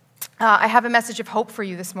I have a message of hope for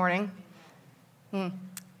you this morning.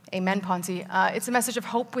 Amen, Ponzi. It's a message of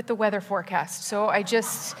hope with the weather forecast. So I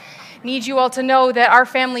just need you all to know that our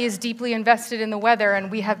family is deeply invested in the weather, and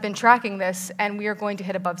we have been tracking this, and we are going to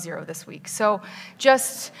hit above zero this week. So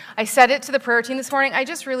I said it to the prayer team this morning. I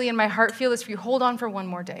just really, in my heart, feel this for you. Hold on for one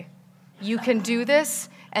more day. You can do this,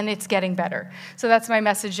 and it's getting better. So that's my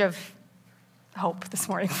message of hope this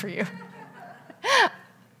morning for you.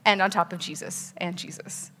 And on top of Jesus and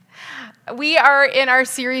Jesus. We are in our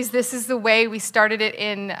series, This is the Way. We started it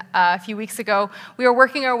a few weeks ago. We are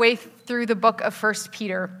working our way through the book of 1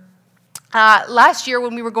 Peter. Last year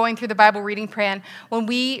when we were going through the Bible reading plan, when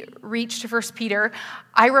we reached 1 Peter,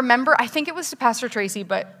 I remember, I think it was to Pastor Tracy,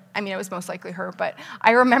 but it was most likely her, but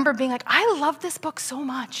I remember being like, I love this book so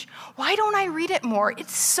much. Why don't I read it more?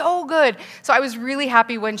 It's so good. So I was really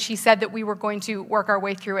happy when she said that we were going to work our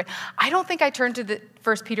way through it. I don't think I turned to the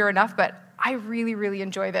 1 Peter enough, but I really, really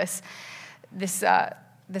enjoy this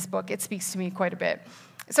book. It speaks to me quite a bit.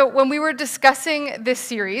 So when we were discussing this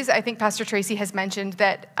series, I think Pastor Tracy has mentioned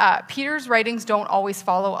that Peter's writings don't always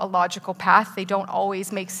follow a logical path. They don't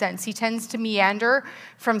always make sense. He tends to meander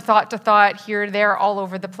from thought to thought, here, there, all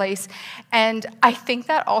over the place. And I think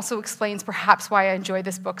that also explains perhaps why I enjoy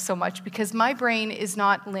this book so much, because my brain is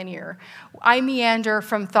not linear. I meander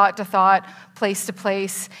from thought to thought, place to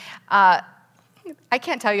place. I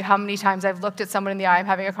can't tell you how many times I've looked at someone in the eye I'm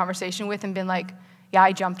having a conversation with and been like, yeah,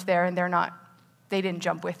 I jumped there, and they didn't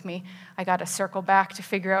jump with me. I got to circle back to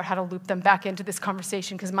figure out how to loop them back into this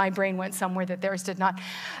conversation because my brain went somewhere that theirs did not.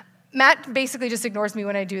 Matt basically just ignores me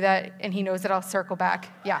when I do that, and he knows that I'll circle back.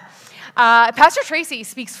 Yeah. Pastor Tracy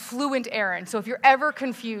speaks fluent Aaron, so if you're ever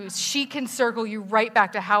confused, she can circle you right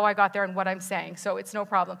back to how I got there and what I'm saying, so it's no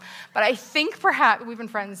problem. But I think perhaps we've been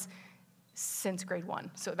friends since grade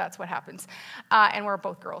 1, so that's what happens. And we're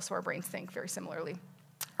both girls, so our brains think very similarly.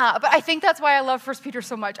 But I think that's why I love 1 Peter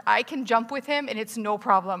so much. I can jump with him, and it's no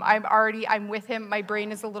problem. I'm with him. My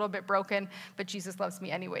brain is a little bit broken, but Jesus loves me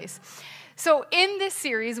anyways. So in this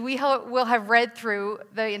series, we will have read through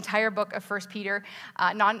the entire book of 1 Peter,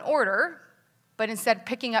 not in order, but instead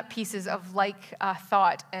picking up pieces of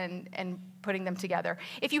thought and putting them together.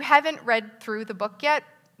 If you haven't read through the book yet,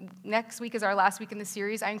 next week is our last week in the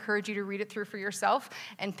series. I encourage you to read it through for yourself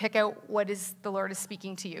and pick out what the Lord is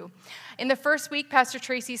speaking to you. In the first week, Pastor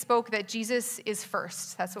Tracy spoke that Jesus is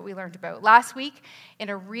first. That's what we learned about. Last week, in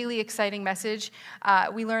a really exciting message,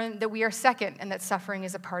 we learned that we are second and that suffering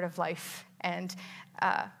is a part of life. And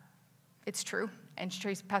it's true. And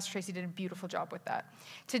Pastor Tracy did a beautiful job with that.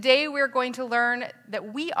 Today, we're going to learn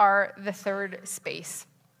that we are the third space.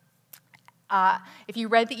 If you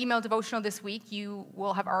read the email devotional this week, you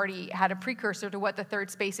will have already had a precursor to what the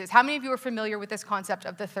third space is. How many of you are familiar with this concept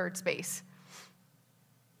of the third space?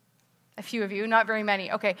 A few of you, not very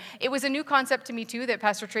many. Okay, it was a new concept to me too that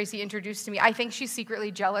Pastor Tracy introduced to me. I think she's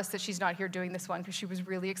secretly jealous that she's not here doing this one because she was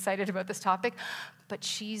really excited about this topic, but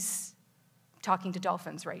she's talking to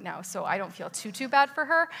dolphins right now, so I don't feel too bad for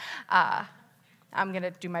her. I'm going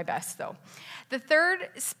to do my best, though. The third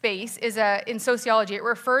space is in sociology. It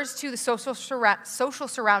refers to the social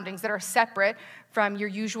surroundings that are separate from your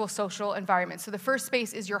usual social environment. So the first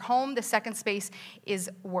space is your home. The second space is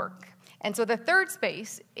work. And so the third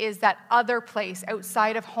space is that other place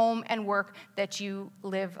outside of home and work that you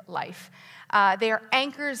live life. They are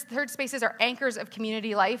anchors. Third spaces are anchors of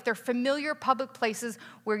community life. They're familiar public places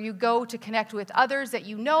where you go to connect with others that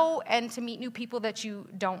you know and to meet new people that you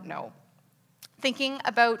don't know. Thinking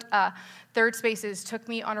about third spaces took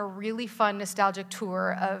me on a really fun nostalgic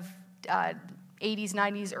tour of 80s,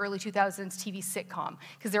 90s, early 2000s TV sitcom,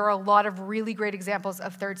 because there are a lot of really great examples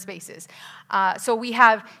of third spaces. So we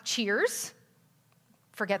have Cheers.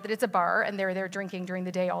 Forget that it's a bar, and they're there drinking during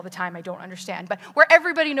the day all the time. I don't understand. But where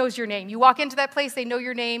everybody knows your name. You walk into that place, they know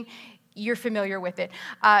your name. You're familiar with it.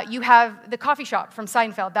 You have the coffee shop from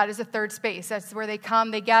Seinfeld. That is a third space. That's where they come,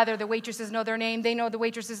 they gather. The waitresses know their name. They know the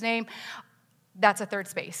waitress's name. That's a third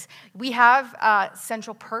space. We have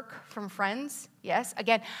Central Perk from Friends. Yes.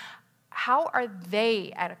 Again, how are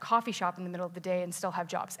they at a coffee shop in the middle of the day and still have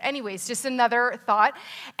jobs? Anyways, just another thought.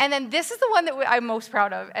 And then this is the one that I'm most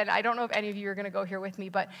proud of, and I don't know if any of you are going to go here with me,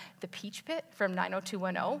 but the Peach Pit from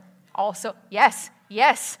 90210. Also,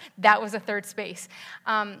 yes, that was a third space.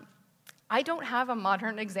 I don't have a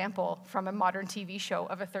modern example from a modern TV show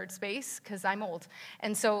of a third space because I'm old.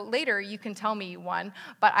 And so later you can tell me one,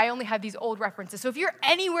 but I only have these old references. So if you're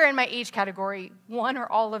anywhere in my age category, one or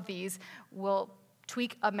all of these will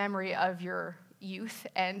tweak a memory of your youth,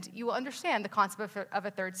 and you will understand the concept of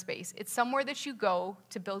a third space. It's somewhere that you go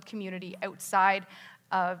to build community outside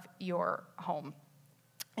of your home.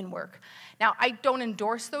 and work. Now, I don't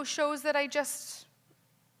endorse those shows that I just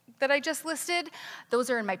listed. Those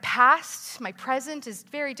are in my past. My present is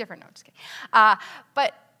very different. No, I'm just kidding.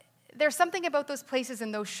 But there's something about those places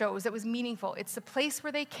and those shows that was meaningful. It's the place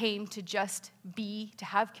where they came to just be, to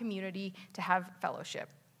have community, to have fellowship.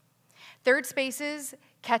 Third spaces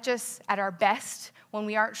catch us at our best when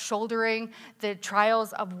we aren't shouldering the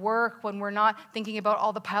trials of work, when we're not thinking about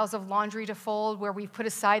all the piles of laundry to fold, where we've put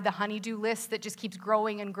aside the honey-do list that just keeps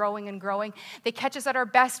growing and growing and growing. They catch us at our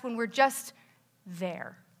best when we're just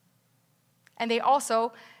there. And they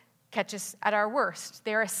also catch us at our worst.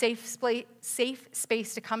 They're a safe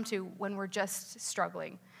space to come to when we're just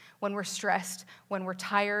struggling, when we're stressed, when we're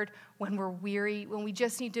tired, when we're weary, when we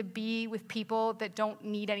just need to be with people that don't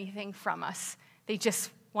need anything from us. They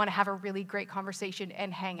just want to have a really great conversation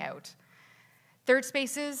and hang out. Third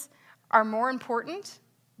spaces are more important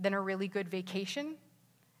than a really good vacation.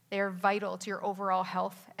 They are vital to your overall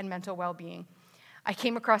health and mental well-being. I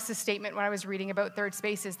came across this statement when I was reading about third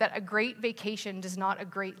spaces, that a great vacation does not a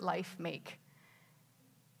great life make.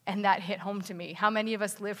 And that hit home to me. How many of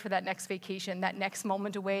us live for that next vacation, that next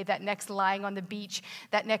moment away, that next lying on the beach,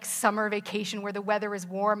 that next summer vacation where the weather is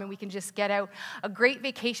warm and we can just get out? A great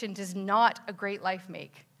vacation does not a great life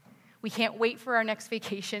make. We can't wait for our next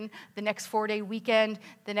vacation, the next 4-day weekend,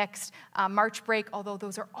 the next March break, although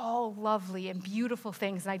those are all lovely and beautiful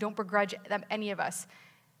things, and I don't begrudge them, any of us.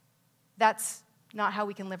 That's not how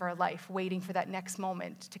we can live our life, waiting for that next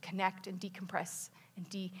moment to connect and decompress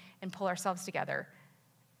and pull ourselves together.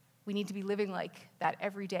 We need to be living like that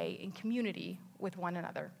every day in community with one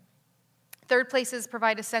another. Third places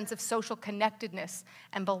provide a sense of social connectedness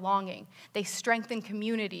and belonging. They strengthen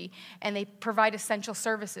community, and they provide essential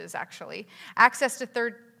services, actually. Access to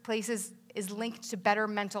third places is linked to better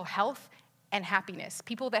mental health and happiness.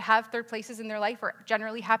 People that have third places in their life are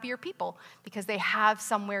generally happier people because they have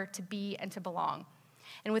somewhere to be and to belong.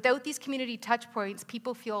 And without these community touch points,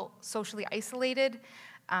 people feel socially isolated,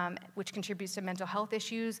 which contributes to mental health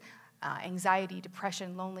issues, anxiety,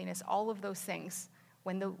 depression, loneliness, all of those things.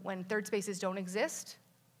 When third spaces don't exist,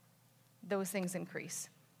 those things increase.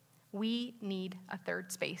 We need a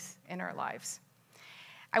third space in our lives.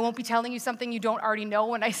 I won't be telling you something you don't already know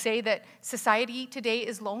when I say that society today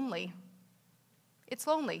is lonely. It's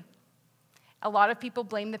lonely. A lot of people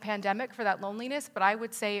blame the pandemic for that loneliness, but I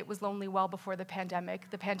would say it was lonely well before the pandemic.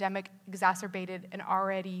 The pandemic exacerbated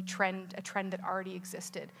a trend that already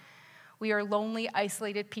existed. We are lonely,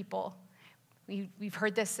 isolated people. We've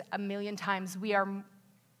heard this a million times. We are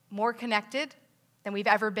more connected than we've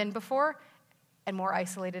ever been before, and more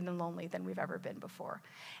isolated and lonely than we've ever been before.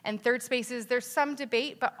 And third spaces, there's some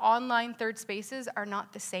debate, but online third spaces are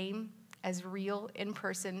not the same as real,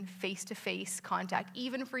 in-person, face-to-face contact.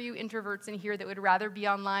 Even for you introverts in here that would rather be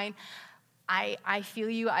online, I feel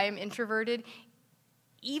you, I am introverted.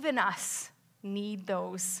 Even us need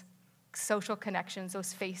those social connections,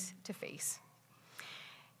 those face-to-face.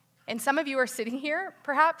 And some of you are sitting here,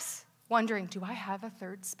 perhaps, wondering, do I have a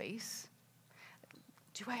third space?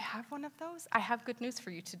 Do I have one of those? I have good news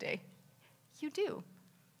for you today. You do.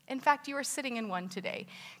 In fact, you are sitting in one today.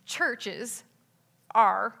 Churches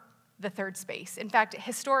are the third space. In fact,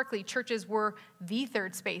 historically, churches were the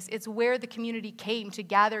third space. It's where the community came to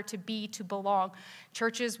gather, to be, to belong.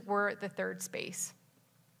 Churches were the third space.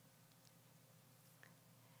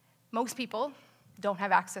 Most people don't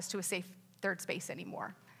have access to a safe third space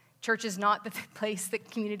anymore. Church is not the place that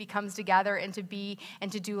community comes to gather and to be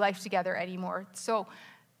and to do life together anymore. So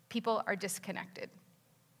people are disconnected.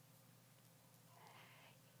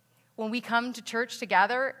 When we come to church to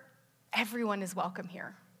gather, everyone is welcome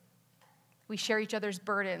here. We share each other's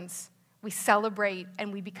burdens, we celebrate,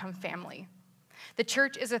 and we become family. The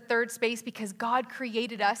church is a third space because God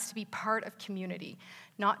created us to be part of community,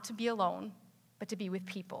 not to be alone, but to be with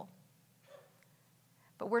people.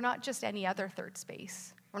 But we're not just any other third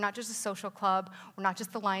space. We're not just a social club. We're not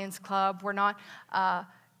just the Lions Club. We're not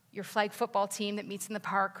your flag football team that meets in the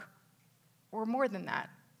park. We're more than that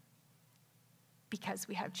because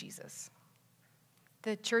we have Jesus.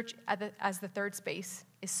 The church as the third space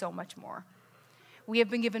is so much more. We have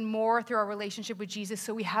been given more through our relationship with Jesus,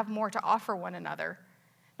 so we have more to offer one another.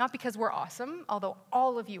 Not because we're awesome, although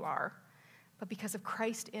all of you are, but because of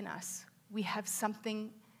Christ in us. We have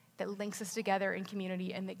something that links us together in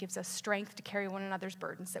community and that gives us strength to carry one another's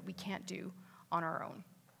burdens that we can't do on our own.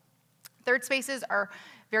 Third spaces are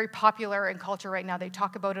very popular in culture right now. They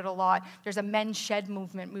talk about it a lot. There's a men's shed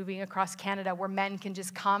movement moving across Canada where men can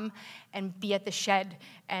just come and be at the shed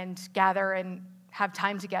and gather and have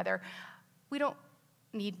time together. We don't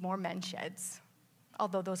need more men's sheds,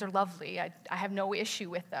 although those are lovely. I have no issue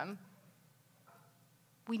with them.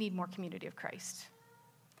 we need more community of Christ.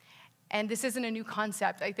 And this isn't a new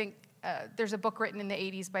concept. I think there's a book written in the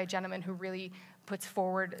 80s by a gentleman who really puts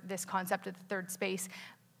forward this concept of the third space.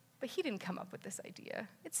 But he didn't come up with this idea.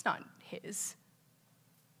 It's not his.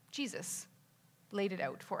 Jesus laid it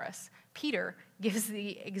out for us. Peter gives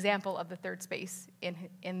the example of the third space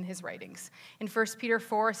in his writings. In 1 Peter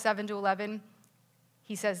 4, 7-11,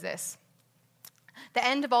 he says this: "The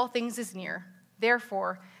end of all things is near.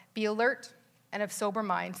 Therefore, be alert and of sober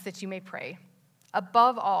minds that you may pray.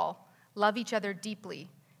 Above all, love each other deeply,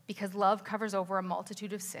 because love covers over a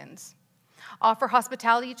multitude of sins. Offer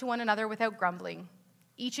hospitality to one another without grumbling.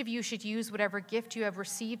 Each of you should use whatever gift you have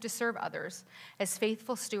received to serve others as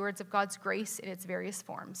faithful stewards of God's grace in its various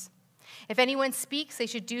forms. If anyone speaks, they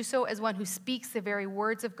should do so as one who speaks the very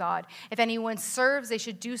words of God. If anyone serves, they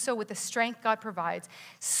should do so with the strength God provides,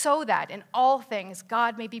 so that in all things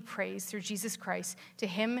God may be praised through Jesus Christ. To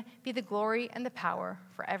him be the glory and the power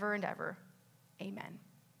forever and ever. Amen."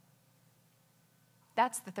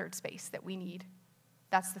 That's the third space that we need.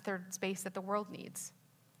 That's the third space that the world needs.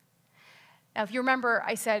 Now, if you remember,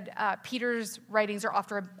 I said Peter's writings are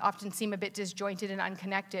often seem a bit disjointed and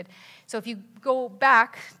unconnected. So if you go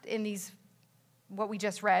back in what we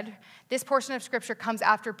just read, this portion of Scripture comes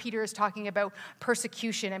after Peter is talking about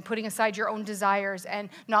persecution and putting aside your own desires and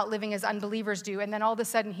not living as unbelievers do. And then all of a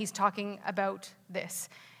sudden, he's talking about this.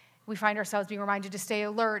 We find ourselves being reminded to stay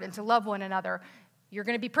alert and to love one another. You're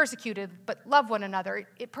going to be persecuted, but love one another.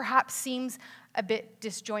 It perhaps seems a bit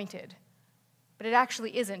disjointed, but it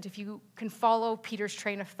actually isn't if you can follow Peter's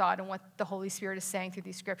train of thought and what the Holy Spirit is saying through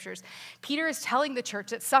these scriptures. Peter is telling the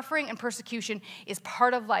church that suffering and persecution is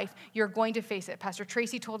part of life. You're going to face it. Pastor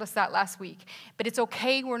Tracy told us that last week. But it's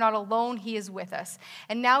okay. We're not alone. He is with us.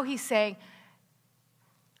 And now he's saying,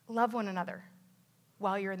 love one another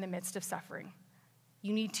while you're in the midst of suffering.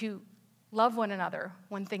 You need to love one another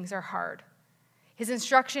when things are hard. His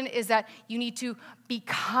instruction is that you need to be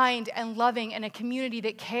kind and loving in a community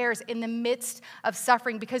that cares in the midst of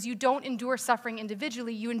suffering, because you don't endure suffering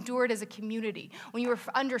individually, you endure it as a community. When you are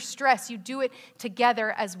under stress, you do it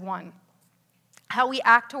together as one. How we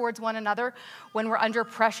act towards one another when we're under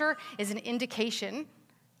pressure is an indication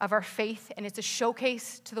of our faith, and it's a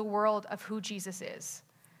showcase to the world of who Jesus is.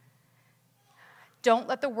 Don't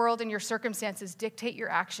let the world and your circumstances dictate your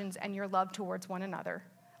actions and your love towards one another.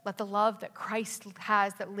 Let the love that Christ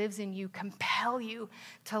has that lives in you compel you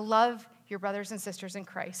to love your brothers and sisters in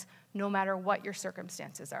Christ, no matter what your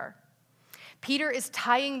circumstances are. Peter is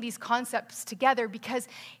tying these concepts together because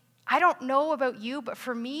I don't know about you, but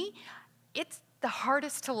for me, it's the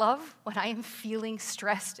hardest to love when I am feeling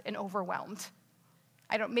stressed and overwhelmed.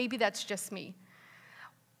 Maybe that's just me.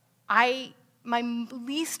 My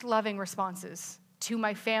least loving responses to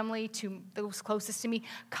my family, to those closest to me,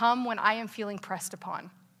 come when I am feeling pressed upon.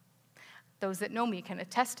 Those that know me can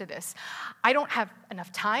attest to this. I don't have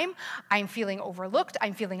enough time. I'm feeling overlooked.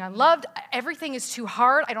 I'm feeling unloved. Everything is too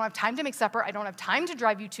hard. I don't have time to make supper. I don't have time to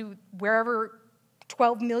drive you to wherever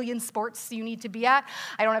 12 million sports you need to be at.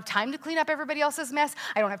 I don't have time to clean up everybody else's mess.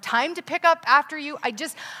 I don't have time to pick up after you. I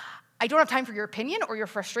don't have time for your opinion or your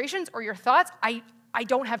frustrations or your thoughts. I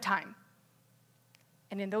don't have time.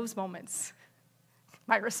 And in those moments,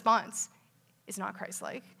 my response is not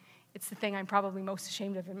Christ-like. It's the thing I'm probably most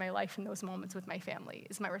ashamed of in my life in those moments with my family,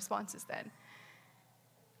 is my responses then.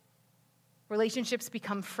 Relationships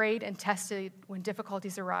become frayed and tested when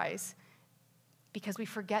difficulties arise because we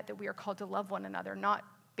forget that we are called to love one another, not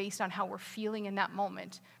based on how we're feeling in that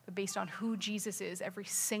moment, but based on who Jesus is every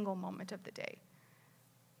single moment of the day.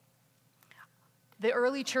 The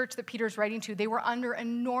early church that Peter's writing to, they were under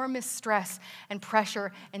enormous stress and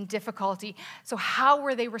pressure and difficulty. So how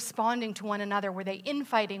were they responding to one another? Were they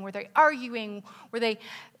infighting? Were they arguing? Were they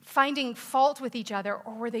finding fault with each other?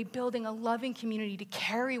 Or were they building a loving community to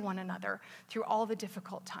carry one another through all the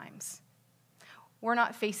difficult times? We're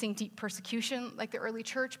not facing deep persecution like the early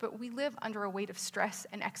church, but we live under a weight of stress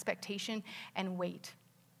and expectation and weight.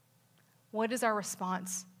 What is our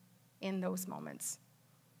response in those moments?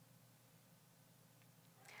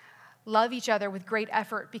 Love each other with great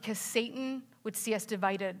effort, because Satan would see us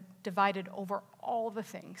divided over all the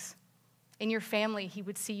things. In your family, he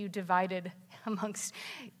would see you divided amongst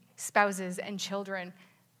spouses and children.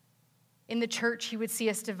 In the church, he would see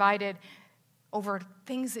us divided over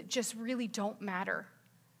things that just really don't matter,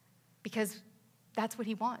 because that's what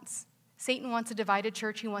he wants. Satan wants a divided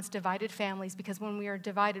church. He wants divided families, because when we are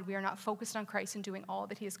divided, we are not focused on Christ and doing all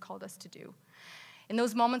that he has called us to do. In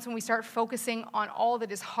those moments when we start focusing on all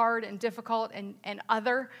that is hard and difficult and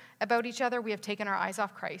other about each other, we have taken our eyes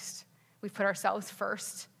off Christ. We've put ourselves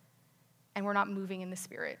first, and we're not moving in the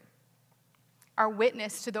Spirit. Our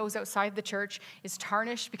witness to those outside the church is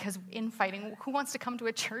tarnished because infighting. Who wants to come to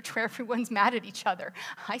a church where everyone's mad at each other?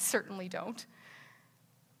 I certainly don't.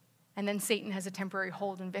 And then Satan has a temporary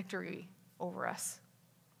hold and victory over us.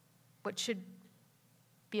 What should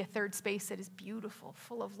be a third space that is beautiful,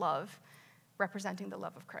 full of love, representing the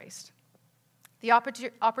love of Christ. The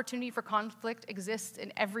opportunity for conflict exists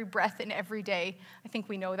in every breath and every day. I think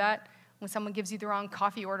we know that. When someone gives you the wrong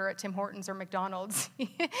coffee order at Tim Hortons or McDonald's,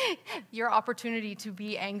 your opportunity to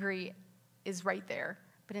be angry is right there.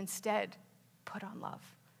 But instead, put on love.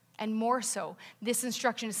 And more so, this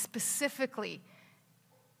instruction is specifically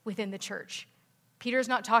within the church. Peter's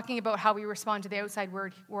not talking about how we respond to the outside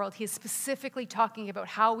world. He is specifically talking about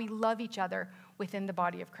how we love each other within the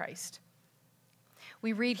body of Christ.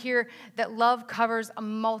 We read here that love covers a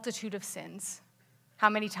multitude of sins.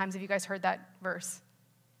 How many times have you guys heard that verse?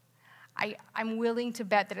 I'm willing to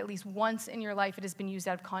bet that at least once in your life it has been used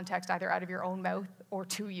out of context, either out of your own mouth or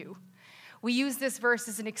to you. We use this verse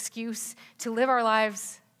as an excuse to live our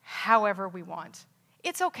lives however we want.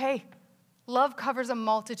 It's okay. Love covers a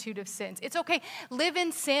multitude of sins. It's okay. Live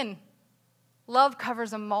in sin. Love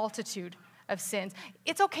covers a multitude of sins.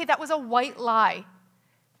 It's okay. That was a white lie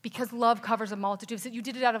because love covers a multitude of sins. You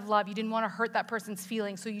did it out of love. You didn't want to hurt that person's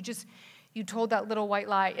feelings, so you told that little white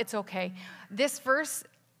lie. It's okay. This verse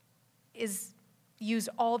is used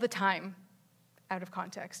all the time out of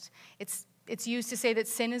context. It's used to say that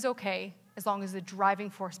sin is okay as long as the driving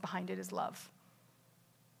force behind it is love.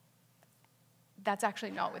 That's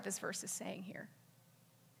actually not what this verse is saying here.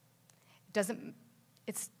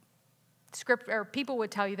 People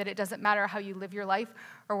would tell you that it doesn't matter how you live your life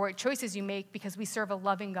or what choices you make because we serve a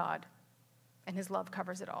loving God and his love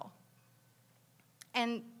covers it all.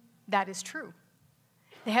 And that is true.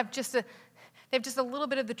 They have just a little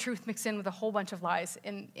bit of the truth mixed in with a whole bunch of lies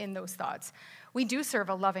in those thoughts. We do serve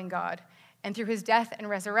a loving God, and through his death and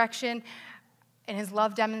resurrection and his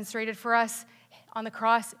love demonstrated for us on the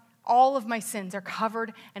cross, all of my sins are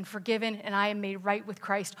covered and forgiven, and I am made right with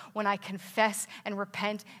Christ when I confess and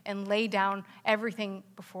repent and lay down everything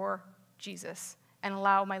before Jesus and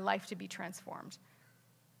allow my life to be transformed.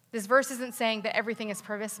 This verse isn't saying that everything is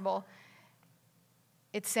permissible.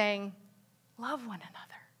 It's saying, love one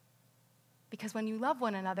another. Because when you love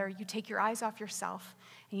one another, you take your eyes off yourself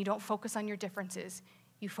and you don't focus on your differences.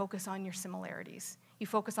 You focus on your similarities. You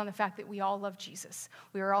focus on the fact that we all love Jesus.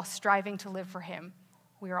 We are all striving to live for him.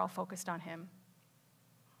 We are all focused on him.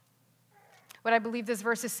 What I believe this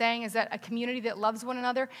verse is saying is that a community that loves one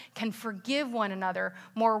another can forgive one another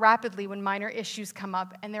more rapidly when minor issues come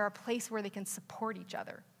up, and they're a place where they can support each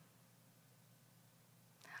other.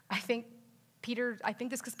 I think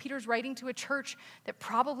this because Peter's writing to a church that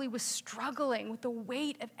probably was struggling with the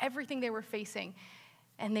weight of everything they were facing,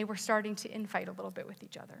 and they were starting to infight a little bit with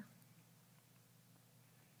each other.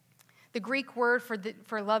 The Greek word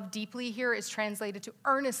for love deeply here is translated to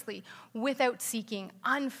earnestly, without seeking,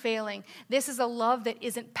 unfailing. This is a love that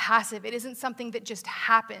isn't passive. It isn't something that just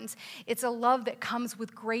happens. It's a love that comes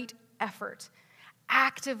with great effort,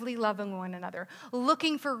 actively loving one another,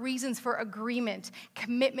 looking for reasons for agreement,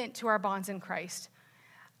 commitment to our bonds in Christ.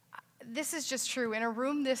 This is just true. In a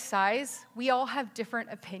room this size, we all have different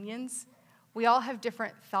opinions. We all have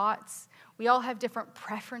different thoughts. We all have different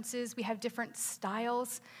preferences. We have different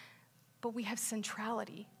styles. But we have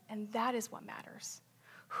centrality, and that is what matters.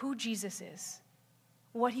 Who Jesus is,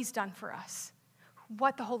 what he's done for us,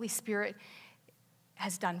 what the Holy Spirit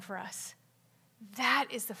has done for us. That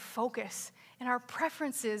is the focus, and our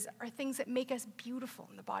preferences are things that make us beautiful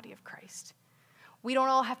in the body of Christ. We don't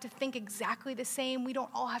all have to think exactly the same. We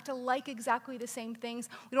don't all have to like exactly the same things.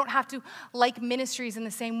 We don't have to like ministries in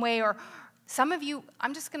the same way. Or some of you,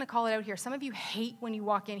 I'm just going to call it out here, some of you hate when you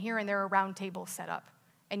walk in here and there are round tables set up,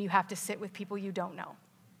 and you have to sit with people you don't know.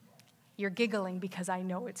 You're giggling because I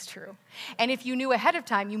know it's true. And if you knew ahead of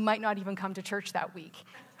time, you might not even come to church that week.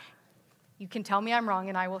 You can tell me I'm wrong,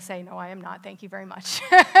 and I will say, no, I am not. Thank you very much.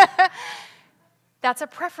 That's a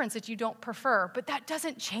preference that you don't prefer, but that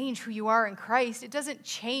doesn't change who you are in Christ. It doesn't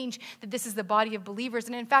change that this is the body of believers.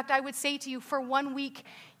 And in fact, I would say to you, for 1 week,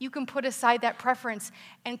 you can put aside that preference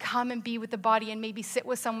and come and be with the body and maybe sit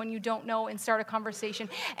with someone you don't know and start a conversation.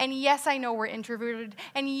 And yes, I know we're introverted.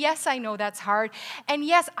 And yes, I know that's hard. And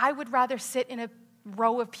yes, I would rather sit in a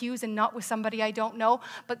row of pews and not with somebody I don't know,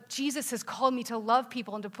 but Jesus has called me to love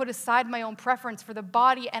people and to put aside my own preference for the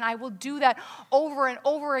body, and I will do that over and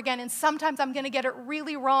over again, and sometimes I'm going to get it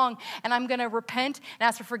really wrong, and I'm going to repent and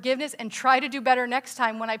ask for forgiveness and try to do better next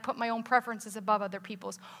time when I put my own preferences above other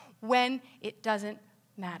people's, when it doesn't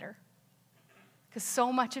matter. Because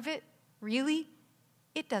so much of it, really,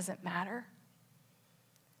 it doesn't matter.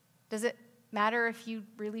 Does it? matter if you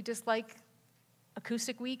really dislike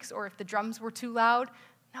acoustic weeks or if the drums were too loud.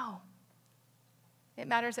 No. It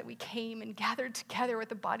matters that we came and gathered together with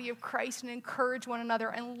the body of Christ and encouraged one another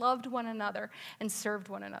and loved one another and served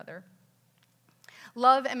one another.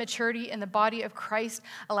 Love and maturity in the body of Christ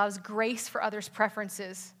allows grace for others'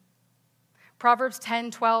 preferences. Proverbs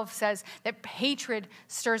 10:12 says that hatred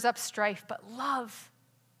stirs up strife, but love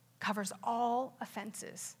covers all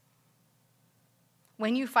offenses.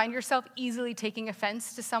 When you find yourself easily taking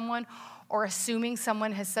offense to someone or assuming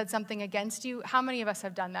someone has said something against you, how many of us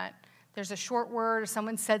have done that? There's a short word or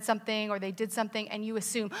someone said something or they did something and you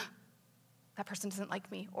assume, that person doesn't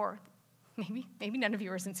like me, or maybe none of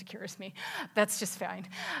you are as insecure as me. That's just fine.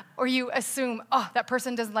 Or you assume, that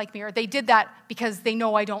person doesn't like me, or they did that because they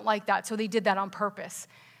know I don't like that, so they did that on purpose.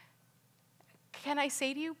 Can I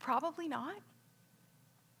say to you, probably not?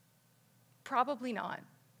 Probably not.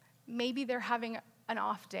 Maybe they're having an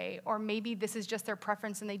off day, or maybe this is just their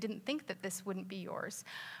preference and they didn't think that this wouldn't be yours.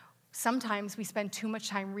 Sometimes we spend too much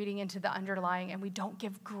time reading into the underlying and we don't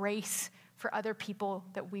give grace for other people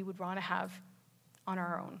that we would want to have on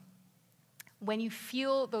our own. When you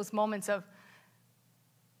feel those moments of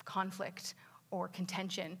conflict or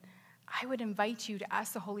contention, I would invite you to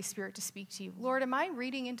ask the Holy Spirit to speak to you. Lord, am I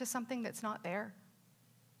reading into something that's not there?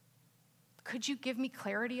 Could you give me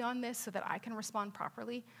clarity on this so that I can respond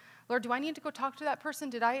properly? Lord, do I need to go talk to that person?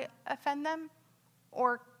 Did I offend them?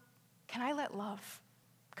 Or can I let love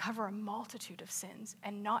cover a multitude of sins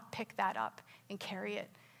and not pick that up and carry it?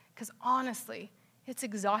 Because honestly, it's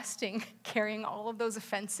exhausting carrying all of those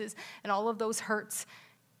offenses and all of those hurts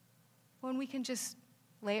when we can just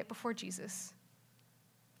lay it before Jesus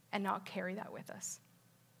and not carry that with us.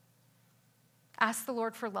 Ask the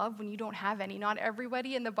Lord for love when you don't have any. Not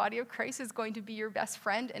everybody in the body of Christ is going to be your best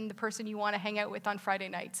friend and the person you want to hang out with on Friday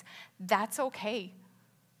nights. That's okay.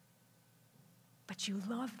 But you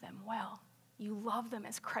love them well. You love them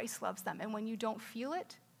as Christ loves them. And when you don't feel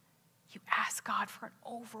it, you ask God for an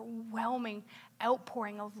overwhelming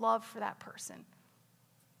outpouring of love for that person.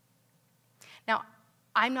 Now,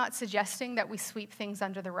 I'm not suggesting that we sweep things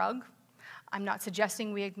under the rug. I'm not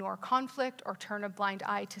suggesting we ignore conflict or turn a blind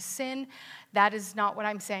eye to sin. That is not what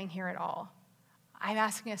I'm saying here at all. I'm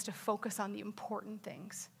asking us to focus on the important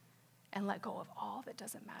things and let go of all that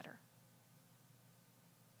doesn't matter.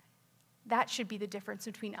 That should be the difference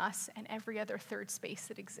between us and every other third space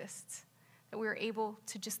that exists. That we are able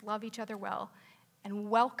to just love each other well and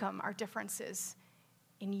welcome our differences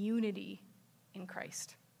in unity in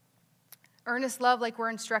Christ. Earnest love, like we're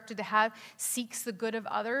instructed to have, seeks the good of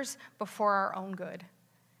others before our own good.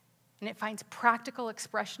 And it finds practical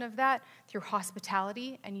expression of that through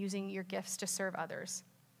hospitality and using your gifts to serve others.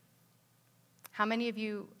 How many of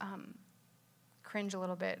you cringe a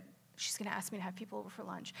little bit? She's going to ask me to have people over for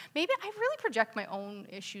lunch. Maybe I really project my own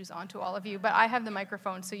issues onto all of you, but I have the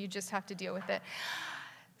microphone, so you just have to deal with it.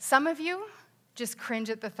 Some of you just cringe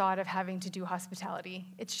at the thought of having to do hospitality.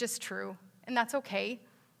 It's just true, and that's okay.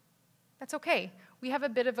 That's okay. We have a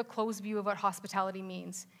bit of a closed view of what hospitality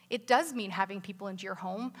means. It does mean having people into your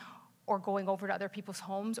home or going over to other people's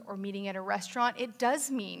homes or meeting at a restaurant. It does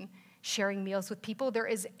mean sharing meals with people. There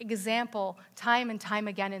is example time and time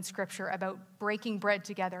again in Scripture about breaking bread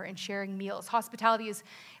together and sharing meals. Hospitality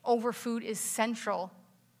over food is central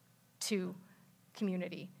to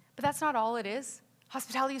community. But that's not all it is.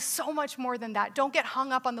 Hospitality is so much more than that. Don't get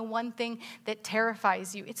hung up on the one thing that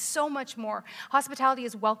terrifies you. It's so much more. Hospitality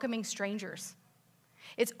is welcoming strangers.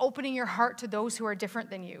 It's opening your heart to those who are different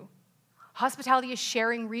than you. Hospitality is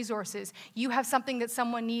sharing resources. You have something that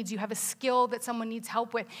someone needs. You have a skill that someone needs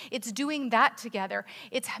help with. It's doing that together.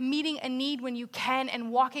 It's meeting a need when you can and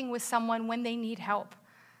walking with someone when they need help.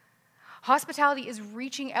 Hospitality is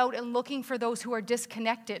reaching out and looking for those who are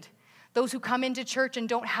disconnected. Those who come into church and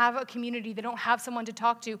don't have a community, they don't have someone to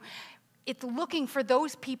talk to. It's looking for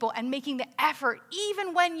those people and making the effort,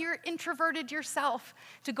 even when you're introverted yourself,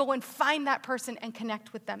 to go and find that person and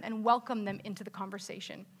connect with them and welcome them into the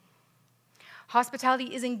conversation.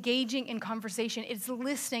 Hospitality is engaging in conversation. It's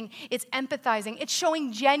listening. It's empathizing. It's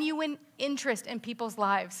showing genuine interest in people's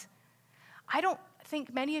lives. I don't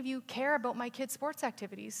think many of you care about my kids' sports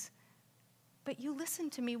activities, but you listen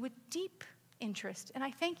to me with deep interest, and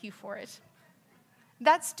I thank you for it.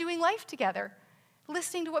 That's doing life together.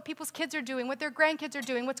 Listening to what people's kids are doing, what their grandkids are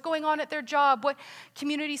doing, what's going on at their job, what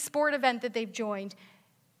community sport event that they've joined.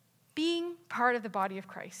 Being part of the body of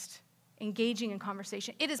Christ, engaging in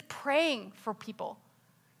conversation. It is praying for people.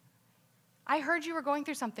 I heard you were going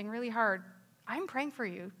through something really hard. I'm praying for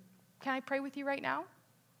you. Can I pray with you right now?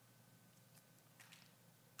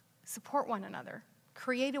 Support one another.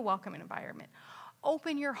 Create a welcoming environment.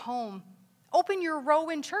 Open your home Open your row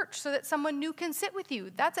in church so that someone new can sit with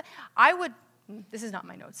you. This is not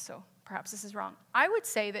my notes, so perhaps this is wrong. I would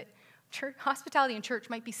say that hospitality in church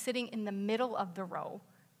might be sitting in the middle of the row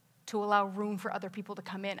to allow room for other people to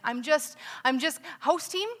come in. I'm just,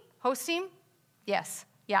 host team, yes.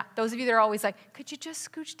 Yeah, those of you that are always like, could you just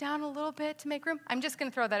scooch down a little bit to make room? I'm just going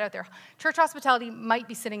to throw that out there. Church hospitality might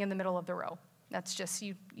be sitting in the middle of the row. That's just,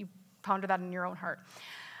 you ponder that in your own heart.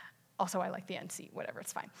 Also, I like the end seat, whatever,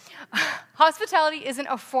 it's fine. Hospitality isn't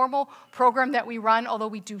a formal program that we run, although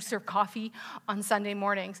we do serve coffee on Sunday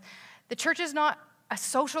mornings. The church is not a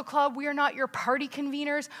social club. We are not your party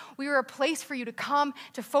conveners. We are a place for you to come,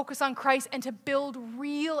 to focus on Christ, and to build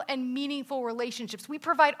real and meaningful relationships. We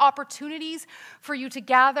provide opportunities for you to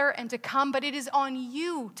gather and to come, but it is on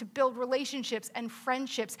you to build relationships and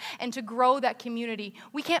friendships and to grow that community.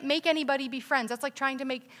 We can't make anybody be friends. That's like trying to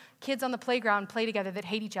make kids on the playground play together that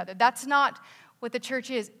hate each other. That's not what the church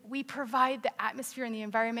is. We provide the atmosphere and the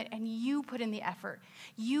environment, and you put in the effort.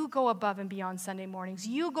 You go above and beyond Sunday mornings.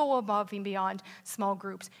 You go above and beyond small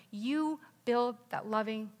groups. You build that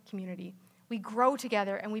loving community. We grow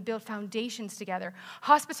together, and we build foundations together.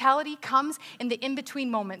 Hospitality comes in the in-between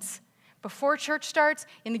moments. Before church starts,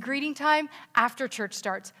 in the greeting time, after church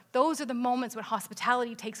starts. Those are the moments when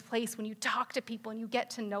hospitality takes place, when you talk to people and you get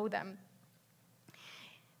to know them.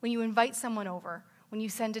 When you invite someone over, when you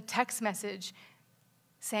send a text message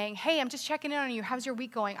saying, hey, I'm just checking in on you. How's your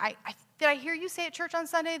week going? Did I hear you say at church on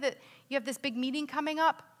Sunday that you have this big meeting coming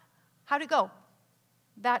up? How'd it go?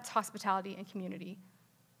 That's hospitality and community.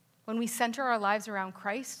 When we center our lives around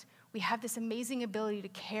Christ, we have this amazing ability to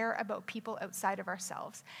care about people outside of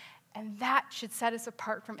ourselves. And that should set us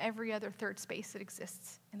apart from every other third space that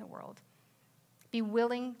exists in the world. Be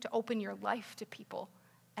willing to open your life to people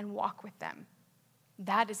and walk with them.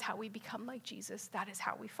 That is how we become like Jesus. That is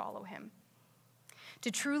how we follow him.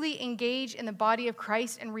 To truly engage in the body of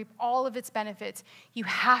Christ and reap all of its benefits, you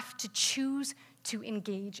have to choose to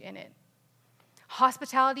engage in it.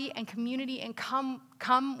 Hospitality and community and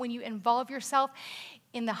come when you involve yourself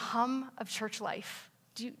in the hum of church life.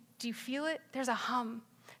 Do you feel it? There's a hum.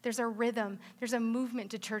 There's a rhythm. There's a movement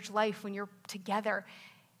to church life when you're together.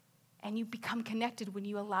 And you become connected when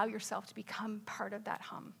you allow yourself to become part of that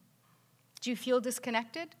hum. Do you feel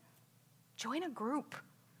disconnected? Join a group.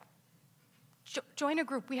 Join a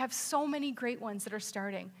group. We have so many great ones that are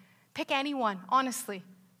starting. Pick anyone, honestly.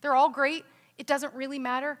 They're all great. It doesn't really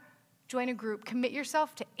matter. Join a group. Commit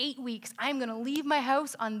yourself to 8 weeks. I'm going to leave my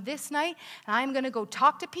house on this night, and I'm going to go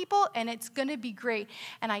talk to people, and it's going to be great.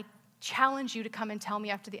 And I challenge you to come and tell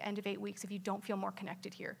me after the end of 8 weeks if you don't feel more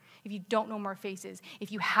connected here, if you don't know more faces,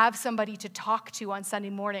 if you have somebody to talk to on Sunday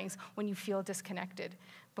mornings when you feel disconnected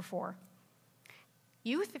before.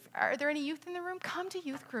 Youth, are there any youth in the room? Come to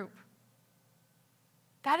youth group.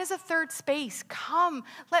 That is a third space. Come.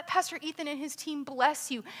 Let Pastor Ethan and his team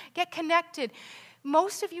bless you. Get connected.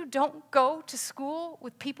 Most of you don't go to school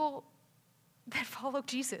with people that follow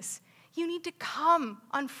Jesus. You need to come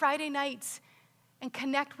on Friday nights and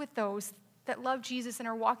connect with those that love Jesus and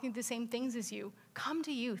are walking through the same things as you. Come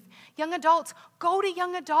to youth. Young adults, go to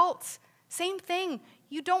young adults. Same thing.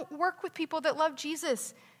 You don't work with people that love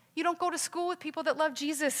Jesus. You don't go to school with people that love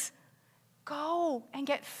Jesus. Go and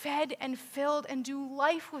get fed and filled and do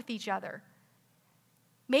life with each other.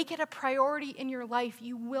 Make it a priority in your life.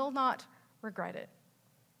 You will not regret it.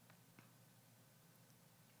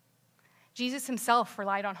 Jesus himself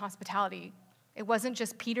relied on hospitality. It wasn't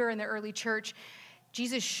just Peter in the early church.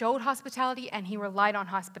 Jesus showed hospitality and he relied on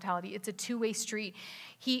hospitality. It's a two-way street.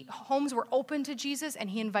 Homes were open to Jesus and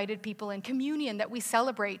he invited people in. Communion that we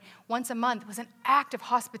celebrate once a month was an act of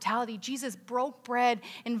hospitality. Jesus broke bread,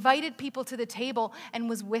 invited people to the table, and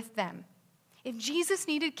was with them. If Jesus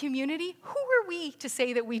needed community, who are we to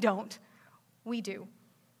say that we don't? We do.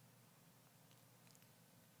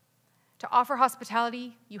 To offer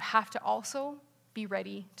hospitality, you have to also be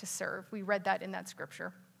ready to serve. We read that in that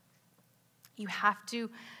scripture. You have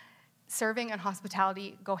to, serving and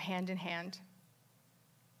hospitality go hand in hand.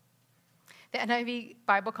 The NIV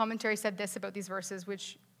Bible commentary said this about these verses,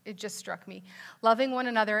 which it just struck me. Loving one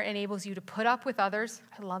another enables you to put up with others.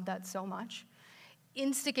 I love that so much.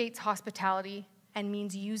 Instigates hospitality and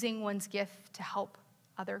means using one's gift to help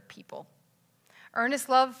other people. Earnest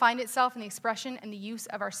love finds itself in the expression and the use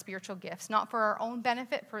of our spiritual gifts, not for our own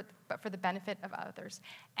benefit, but for the benefit of others.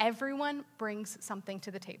 Everyone brings something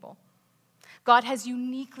to the table. God has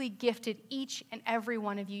uniquely gifted each and every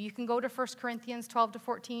one of you. You can go to 1 Corinthians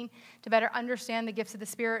 12-14 to better understand the gifts of the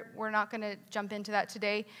Spirit. We're not going to jump into that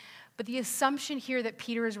today. But the assumption here that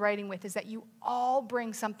Peter is writing with is that you all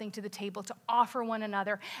bring something to the table to offer one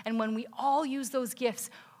another. And when we all use those gifts,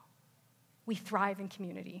 We thrive in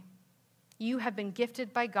community. You have been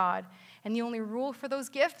gifted by God, and the only rule for those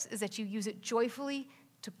gifts is that you use it joyfully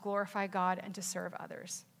to glorify God and to serve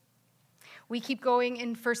others. We keep going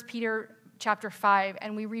in 1 Peter chapter 5,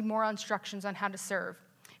 and we read more instructions on how to serve.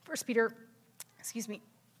 1 Peter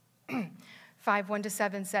 5,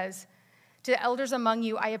 1-7 says, "To the elders among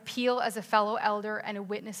you, I appeal as a fellow elder and a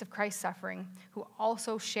witness of Christ's suffering, who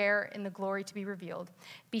also share in the glory to be revealed.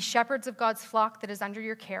 Be shepherds of God's flock that is under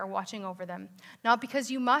your care, watching over them, not because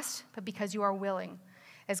you must, but because you are willing,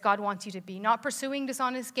 as God wants you to be, not pursuing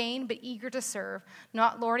dishonest gain, but eager to serve,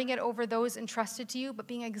 not lording it over those entrusted to you, but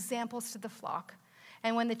being examples to the flock.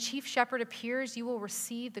 And when the chief shepherd appears, you will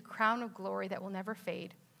receive the crown of glory that will never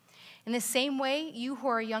fade. In the same way, you who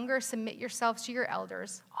are younger, submit yourselves to your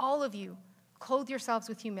elders. All of you, clothe yourselves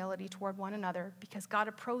with humility toward one another, because God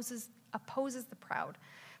opposes the proud,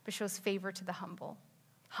 but shows favor to the humble.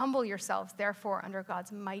 Humble yourselves, therefore, under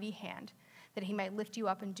God's mighty hand, that he might lift you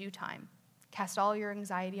up in due time. Cast all your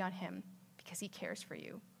anxiety on him, because he cares for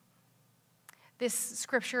you." This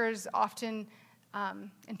scripture is often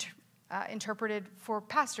interpreted for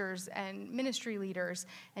pastors and ministry leaders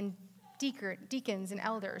and deacons and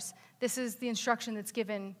elders. This is the instruction that's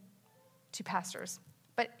given to pastors.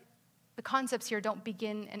 But the concepts here don't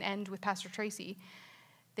begin and end with Pastor Tracy.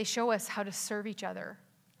 They show us how to serve each other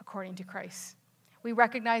according to Christ. We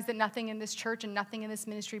recognize that nothing in this church and nothing in this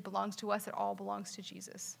ministry belongs to us. It all belongs to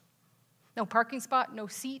Jesus. No parking spot, no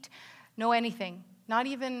seat, no anything. Not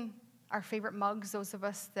even our favorite mugs, those of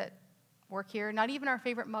us that work here, not even our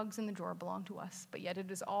favorite mugs in the drawer belong to us, but yet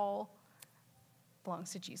it is all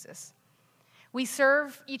belongs to Jesus. We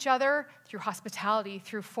serve each other through hospitality,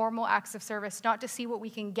 through formal acts of service, not to see what we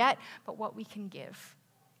can get, but what we can give,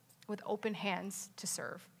 with open hands to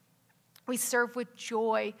serve. We serve with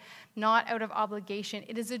joy, not out of obligation.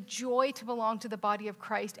 It is a joy to belong to the body of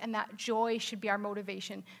Christ, and that joy should be our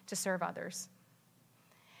motivation to serve others.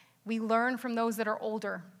 We learn from those that are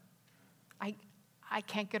older. I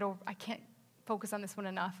can't focus on this one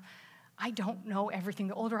enough. I don't know everything.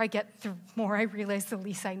 The older I get, the more I realize the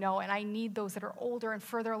least I know. And I need those that are older and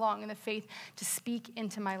further along in the faith to speak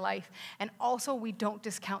into my life. And also, we don't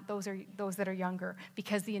discount those that are younger,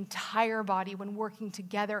 because the entire body, when working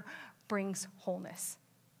together, brings wholeness.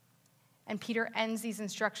 And Peter ends these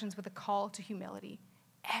instructions with a call to humility.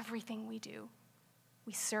 Everything we do,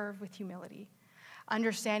 we serve with humility.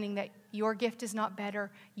 Understanding that your gift is not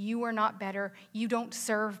better, you are not better, you don't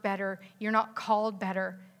serve better, you're not called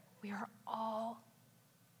better. We are all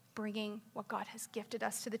bringing what God has gifted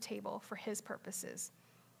us to the table for his purposes.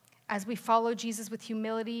 As we follow Jesus with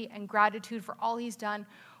humility and gratitude for all he's done,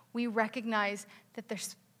 we recognize that the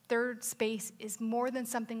third space is more than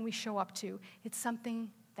something we show up to. It's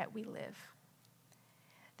something that we live.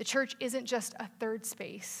 The church isn't just a third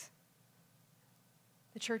space.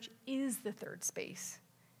 The church is the third space.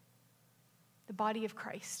 The body of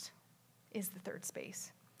Christ is the third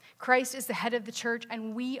space. Christ is the head of the church,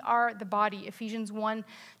 and we are the body. Ephesians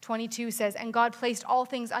 1:22 says, "And God placed all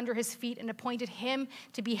things under his feet and appointed him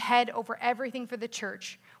to be head over everything for the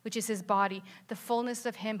church, which is his body, the fullness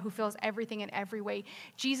of him who fills everything in every way."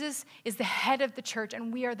 Jesus is the head of the church,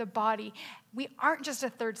 and we are the body. We aren't just a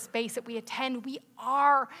third space that we attend. We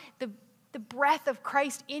are the breath of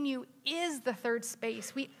Christ in you is the third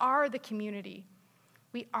space. We are the community.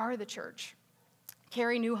 We are the church.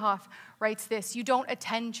 Carrie Nieuwhof writes this: "You don't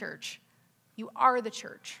attend church, you are the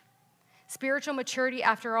church." Spiritual maturity,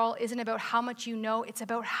 after all, isn't about how much you know, it's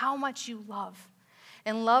about how much you love.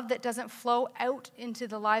 And love that doesn't flow out into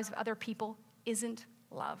the lives of other people isn't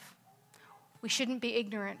love. We shouldn't be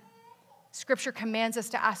ignorant. Scripture commands us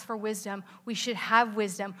to ask for wisdom. We should have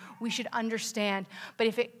wisdom. We should understand. But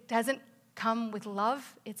if it doesn't come with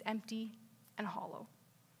love, it's empty and hollow.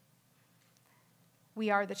 We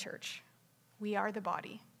are the church. We are the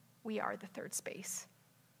body. We are the third space.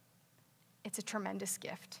 It's a tremendous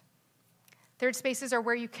gift. Third spaces are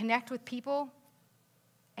where you connect with people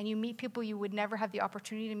and you meet people you would never have the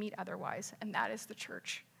opportunity to meet otherwise, and that is the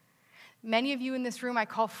church. Many of you in this room I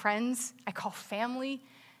call friends, I call family.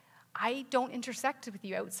 I don't intersect with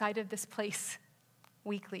you outside of this place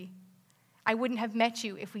weekly. I wouldn't have met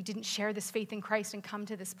you if we didn't share this faith in Christ and come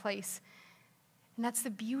to this place. And that's the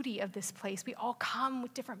beauty of this place. We all come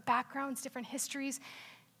with different backgrounds, different histories,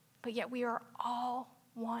 but yet we are all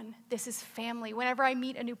one. This is family. Whenever I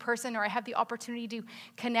meet a new person or I have the opportunity to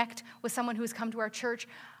connect with someone who has come to our church,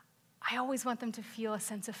 I always want them to feel a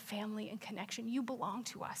sense of family and connection. You belong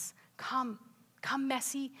to us. Come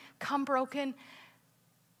messy, come broken.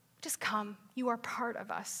 Just come. You are part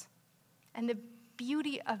of us. And the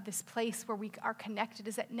beauty of this place where we are connected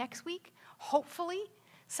is that next week, hopefully,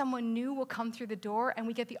 Someone new will come through the door, and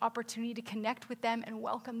we get the opportunity to connect with them and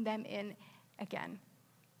welcome them in again.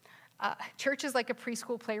 Church is like a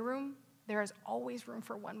preschool playroom. There is always room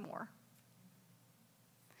for one more.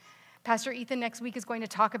 Pastor Ethan next week is going to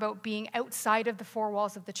talk about being outside of the four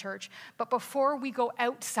walls of the church. But before we go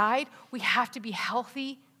outside, we have to be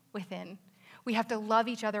healthy within. We have to love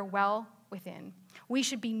each other well within. We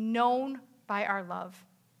should be known by our love.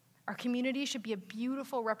 Our community should be a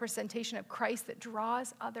beautiful representation of Christ that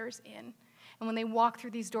draws others in. And when they walk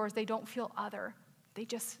through these doors, they don't feel other. They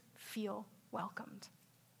just feel welcomed.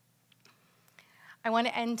 I want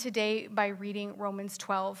to end today by reading Romans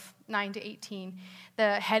 12, 9 to 18.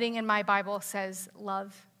 The heading in my Bible says,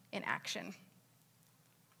 Love in Action.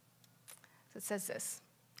 So it says this: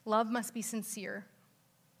 love must be sincere.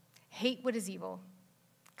 Hate what is evil.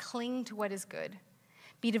 Cling to what is good.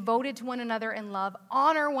 Be devoted to one another in love.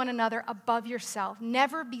 Honor one another above yourself.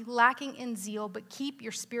 Never be lacking in zeal, but keep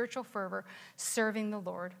your spiritual fervor, serving the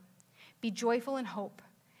Lord. Be joyful in hope,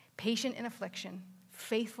 patient in affliction,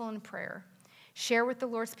 faithful in prayer. Share with the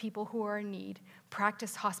Lord's people who are in need.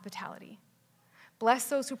 Practice hospitality. Bless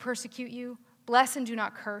those who persecute you. Bless and do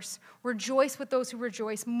not curse. Rejoice with those who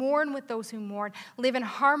rejoice. Mourn with those who mourn. Live in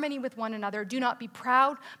harmony with one another. Do not be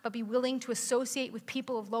proud, but be willing to associate with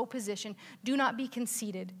people of low position. Do not be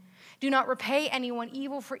conceited. Do not repay anyone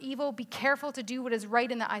evil for evil. Be careful to do what is right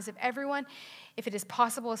in the eyes of everyone. If it is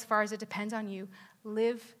possible, as far as it depends on you,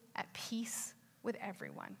 live at peace with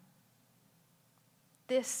everyone.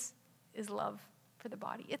 This is love for the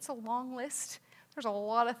body. It's a long list. There's a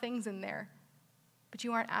lot of things in there. But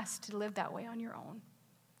you aren't asked to live that way on your own.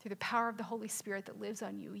 Through the power of the Holy Spirit that lives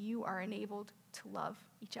on you, you are enabled to love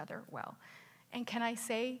each other well. And can I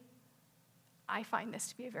say, I find this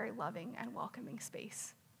to be a very loving and welcoming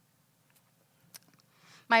space.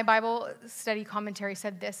 My Bible study commentary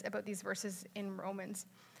said this about these verses in Romans.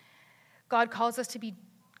 God calls us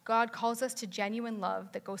to genuine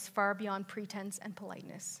love that goes far beyond pretense and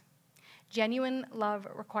politeness. Genuine love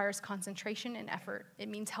requires concentration and effort. It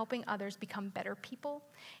means helping others become better people.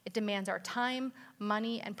 It demands our time,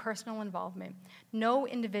 money, and personal involvement. No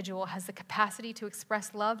individual has the capacity to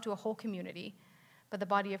express love to a whole community, but the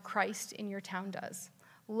body of Christ in your town does.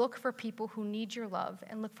 Look for people who need your love,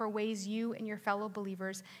 and look for ways you and your fellow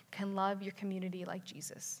believers can love your community like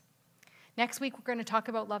Jesus. Next week, we're going to talk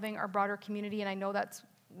about loving our broader community, and I know that's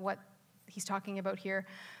what he's talking about here,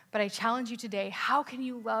 but I challenge you today, how can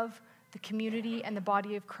you love the community and the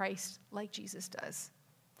body of Christ like Jesus does?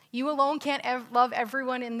 You alone can't love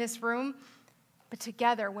everyone in this room, but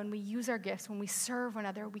together, when we use our gifts, when we serve one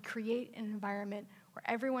another, we create an environment where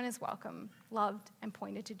everyone is welcome, loved, and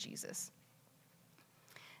pointed to Jesus.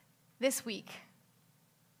 This week,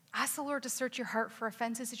 ask the Lord to search your heart for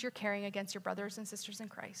offenses that you're carrying against your brothers and sisters in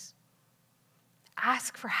Christ.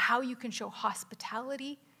 Ask for how you can show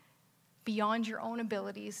hospitality beyond your own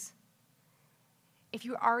abilities. If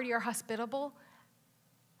you already are hospitable,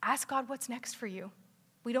 ask God what's next for you.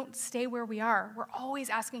 We don't stay where we are. We're always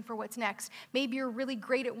asking for what's next. Maybe you're really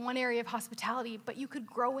great at one area of hospitality, but you could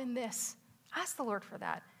grow in this. Ask the Lord for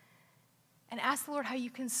that. And ask the Lord how you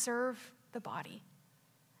can serve the body.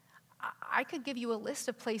 I could give you a list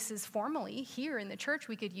of places formally here in the church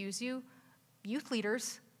we could use you. Youth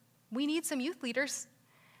leaders. We need some youth leaders.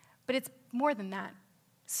 But it's more than that.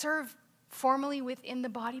 Serve formally within the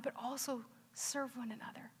body, but also serve one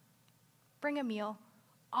another. Bring a meal,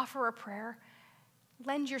 offer a prayer,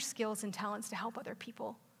 lend your skills and talents to help other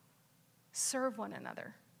people. Serve one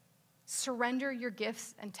another. Surrender your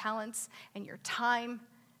gifts and talents and your time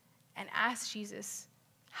and ask Jesus,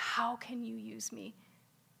 how can you use me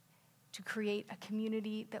to create a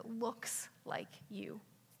community that looks like you?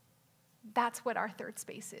 That's what our third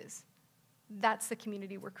space is. That's the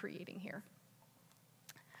community we're creating here.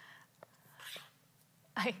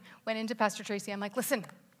 I went into Pastor Tracy. I'm like, listen,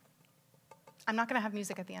 I'm not going to have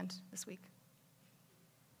music at the end this week.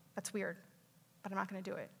 That's weird, but I'm not going to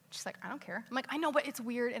do it. She's like, I don't care. I'm like, I know, but it's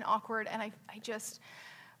weird and awkward, and I just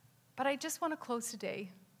want to close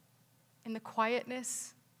today in the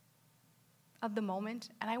quietness of the moment,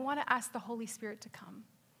 and I want to ask the Holy Spirit to come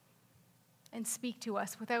and speak to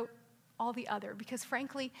us without all the other, because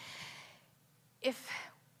frankly, if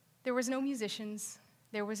there was no musicians,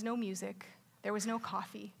 there was no music, there was no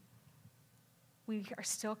coffee, we are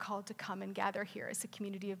still called to come and gather here as a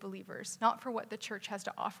community of believers, not for what the church has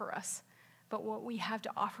to offer us, but what we have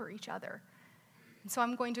to offer each other. And so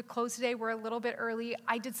I'm going to close today. We're a little bit early.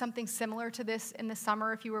 I did something similar to this in the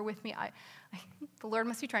summer. If you were with me, the Lord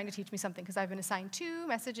must be trying to teach me something, because I've been assigned 2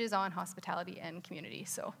 messages on hospitality and community,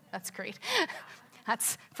 so that's great.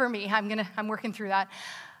 That's for me. I'm working through that.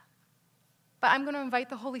 But I'm going to invite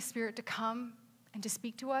the Holy Spirit to come and to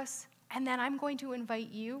speak to us, and then I'm going to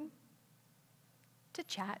invite you to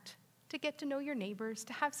chat, to get to know your neighbors,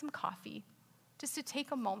 to have some coffee, just to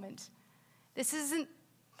take a moment. This isn't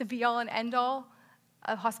the be-all and end-all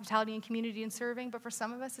of hospitality and community and serving, but for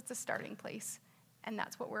some of us, it's a starting place, and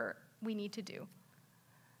that's what we need to do.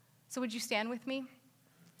 So would you stand with me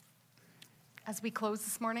as we close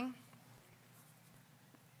this morning?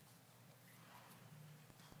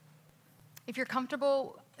 If you're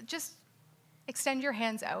comfortable, just extend your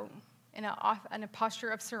hands out in a posture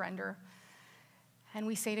of surrender, and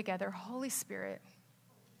we say together, Holy Spirit,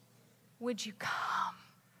 would you come?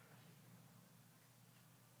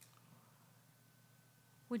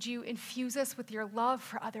 Would you infuse us with your love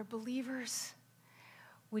for other believers?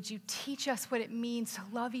 Would you teach us what it means to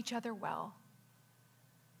love each other well?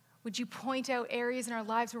 Would you point out areas in our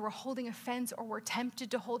lives where we're holding offense or we're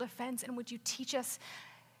tempted to hold offense? And would you teach us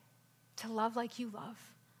to love like you love?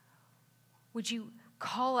 Would you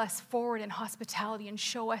call us forward in hospitality and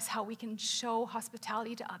show us how we can show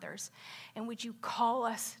hospitality to others? And would you call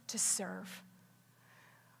us to serve?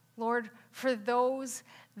 Lord, for those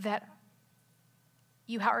that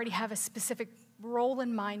you already have a specific role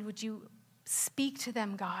in mind, would you speak to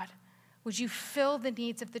them, God? Would you fill the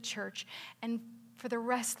needs of the church? And for the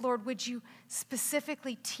rest, Lord, would you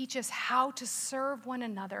specifically teach us how to serve one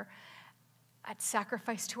another at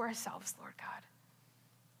sacrifice to ourselves, Lord God?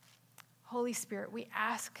 Holy Spirit, we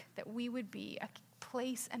ask that we would be a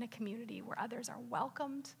place and a community where others are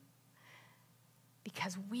welcomed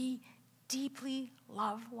because we deeply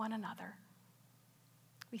love one another.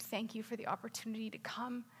 We thank you for the opportunity to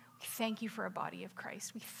come. We thank you for a body of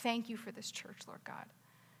Christ. We thank you for this church, Lord God.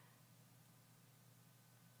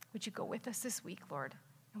 Would you go with us this week, Lord?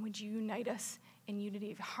 And would you unite us in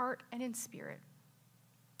unity of heart and in spirit?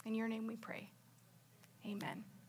 In your name we pray. Amen.